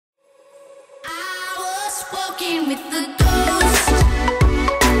Walking with the ghost.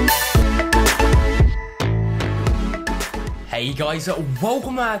 Hey guys,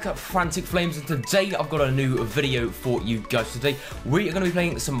 welcome back at Frantic Flames, and today I've got a new video for you guys. Today we are going to be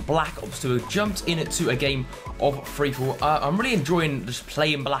playing some Black Ops 2. I jumped into a game of freefall. I'm really enjoying just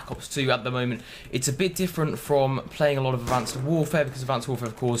playing Black Ops 2 at the moment. It's a bit different from playing a lot of Advanced Warfare, because Advanced Warfare,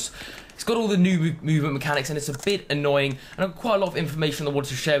 of course, it's got all the new movement mechanics and it's a bit annoying, and I've got quite a lot of information I wanted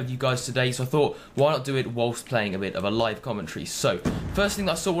to share with you guys today, so I thought, why not do it whilst playing a bit of a live commentary. So, first thing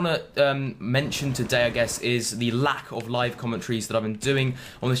that I sort of want to mention today, I guess, is the lack of live commentaries that I've been doing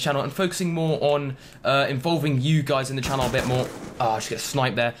on this channel, and focusing more on involving you guys in the channel a bit more. I just get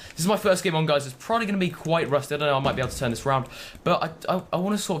sniped there. This is my first game on, guys. It's probably going to be quite rusty. I don't know, I might be able to turn this around, but I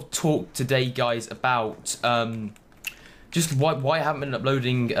want to sort of talk today, guys, about just why I haven't been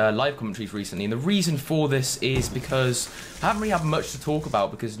uploading live commentaries recently. And the reason for this is because I haven't really had much to talk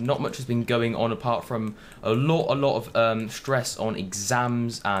about, because not much has been going on apart from a lot of stress on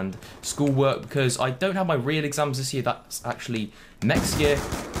exams and schoolwork, because I don't have my real exams this year. That's actually next year.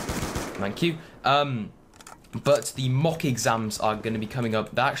 Thank you. But the mock exams are going to be coming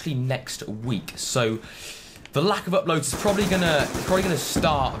up. They're actually next week. So the lack of uploads is probably gonna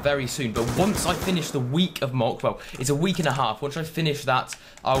start very soon. But once I finish the week of mock, well, it's a week and a half. Once I finish that,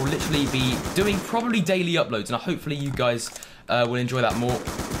 I'll literally be doing probably daily uploads, and hopefully you guys will enjoy that more.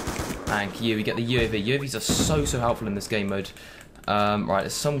 Thank you. We get the UAV. UAVs are so helpful in this game mode. Right,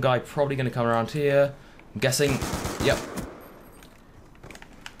 there's some guy probably gonna come around here. I'm guessing. Yep.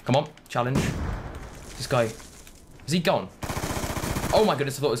 Come on, challenge. This guy, is he gone? Oh my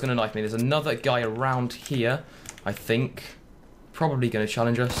goodness, I thought he was going to knife me. There's another guy around here, I think. Probably going to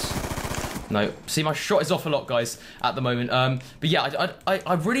challenge us. No. See, my shot is off a lot, guys, at the moment. But yeah,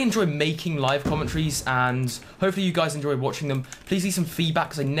 I really enjoy making live commentaries, and hopefully you guys enjoy watching them. Please leave some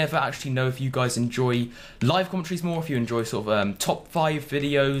feedback, because I never actually know if you guys enjoy live commentaries more, if you enjoy sort of top 5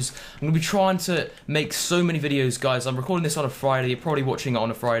 videos. I'm going to be trying to make so many videos, guys. I'm recording this on a Friday. You're probably watching it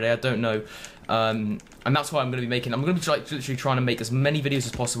on a Friday. I don't know. And that's why I'm going to be making. I'm going to be like literally trying to make as many videos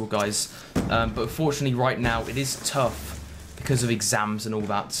as possible, guys. But unfortunately, right now it is tough because of exams and all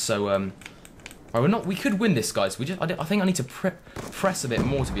that. So, we could win this, guys. I think I need to press a bit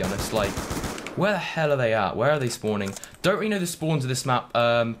more, to be honest. Like, where the hell are they at? Where are they spawning? Don't really know the spawns of this map.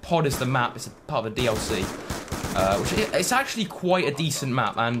 Pod is the map. It's a part of the DLC, which it's actually quite a decent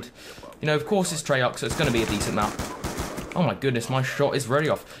map. And you know, of course, it's Treyarch, so it's going to be a decent map. Oh my goodness, my shot is really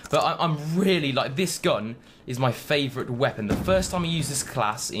off. But I'm really, like, this gun is my favourite weapon. The first time I used this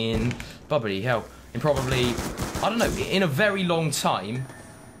class in, bloody hell, in probably, I don't know, in a very long time.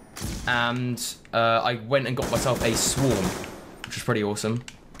 And I went and got myself a swarm, which is pretty awesome.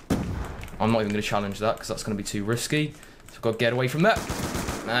 I'm not even going to challenge that, because that's going to be too risky. So I've got to get away from that.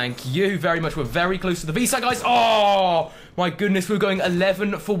 Thank you very much. We're very close to the V-side, guys. Oh, my goodness. We're going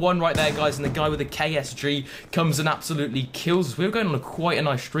 11 for 1 right there, guys. And the guy with the KSG comes and absolutely kills us. We were going on quite a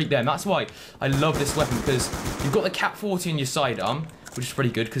nice streak there. And that's why I love this weapon, because you've got the Cap 40 on your sidearm, which is pretty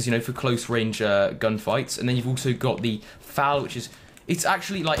good, because, you know, for close range gunfights. And then you've also got the FAL, which is, it's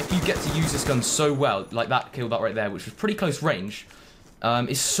actually, like, if you get to use this gun so well, like that killed that right there, which was pretty close range,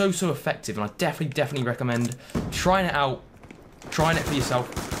 is so effective. And I definitely recommend trying it out. Trying it for yourself.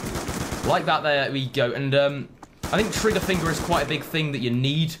 Like that, there we go. And I think trigger finger is quite a big thing that you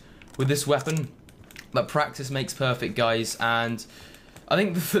need with this weapon. But practice makes perfect, guys. And I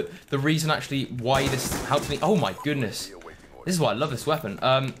think the reason actually why this helps me... Oh my goodness. This is why I love this weapon.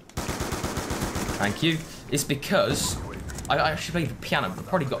 Thank you. It's because I actually play the piano.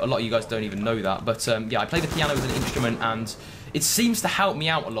 Probably got a lot of you guys don't even know that. But yeah, I play the piano as an instrument, and it seems to help me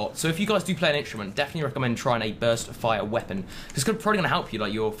out a lot. So if you guys do play an instrument, definitely recommend trying a burst fire weapon. It's probably going to help you.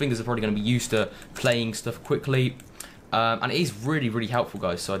 Like, your fingers are probably going to be used to playing stuff quickly. And it is really helpful,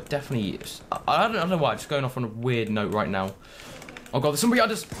 guys. So I definitely... I don't know why. I'm just going off on a weird note right now. Oh, God. There's somebody I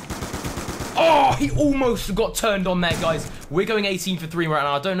just... Oh, he almost got turned on there, guys. We're going 18 for 3 right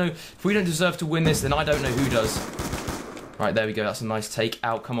now. I don't know. If we don't deserve to win this, then I don't know who does. Right, there we go. That's a nice take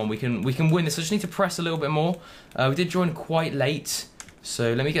out. Come on, we can win this. I just need to press a little bit more. We did join quite late,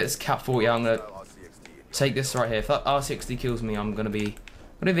 so let me get this Cap 40. I'm gonna take this right here. If that R60 kills me, I'm gonna be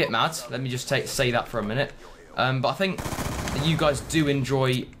a bit mad. Let me just say that for a minute. But I think that you guys do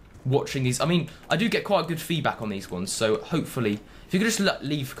enjoy watching these. I mean, I do get quite good feedback on these ones, so hopefully, if you could just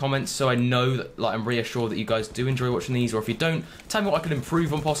leave comments so I know that, like, I'm reassured that you guys do enjoy watching these, or if you don't, tell me what I could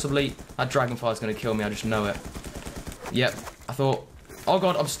improve on possibly. That Dragonfire is gonna kill me. I just know it. Yep, I thought, oh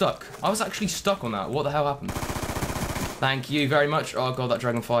God, I'm stuck. I was actually stuck on that. What the hell happened? Thank you very much. Oh God, that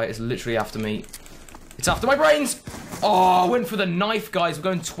Dragonfire is literally after me. It's after my brains! Oh, I went for the knife, guys. We're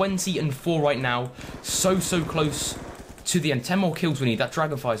going 20 and 4 right now. So close to the end. 10 more kills we need. That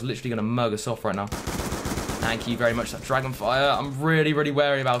Dragonfire is literally going to mug us off right now. Thank you very much, that Dragonfire. I'm really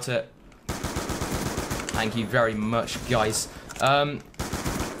wary about it. Thank you very much, guys.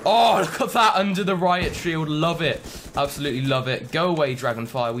 Oh, look at that under the riot shield. Love it. Absolutely love it. Go away,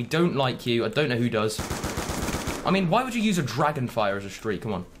 Dragonfire. We don't like you. I don't know who does. I mean, why would you use a Dragonfire as a streak?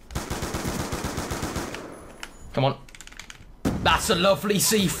 Come on. Come on. That's a lovely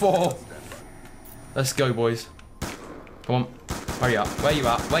C4. Let's go, boys. Come on. Hurry up. Where you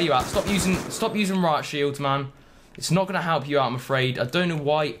at? Where you at? Stop using riot shields, man. It's not going to help you out, I'm afraid. I don't know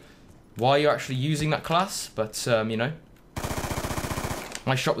why you're actually using that class, but, you know.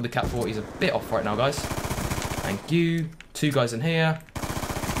 My shot with the Cat 40 is a bit off right now, guys. Thank you. 2 guys in here.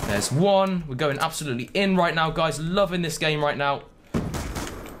 There's 1. We're going absolutely in right now, guys. Loving this game right now.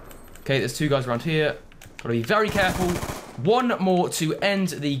 Okay, there's 2 guys around here. Gotta be very careful. 1 more to end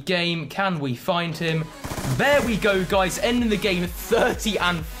the game. Can we find him? There we go, guys. Ending the game 30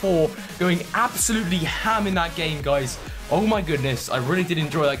 and 4. Going absolutely ham in that game, guys. Oh my goodness. I really did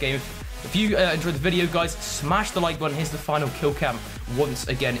enjoy that game. If you enjoyed the video, guys, smash the like button. Here's the final kill cam once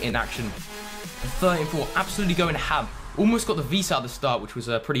again in action. 30 and 4. Absolutely going ham. Almost got the VSAT at the start, which was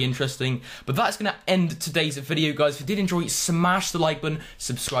pretty interesting. But that's going to end today's video, guys. If you did enjoy, smash the like button.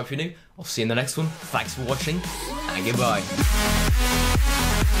 Subscribe if you're new. I'll see you in the next one. Thanks for watching, and goodbye.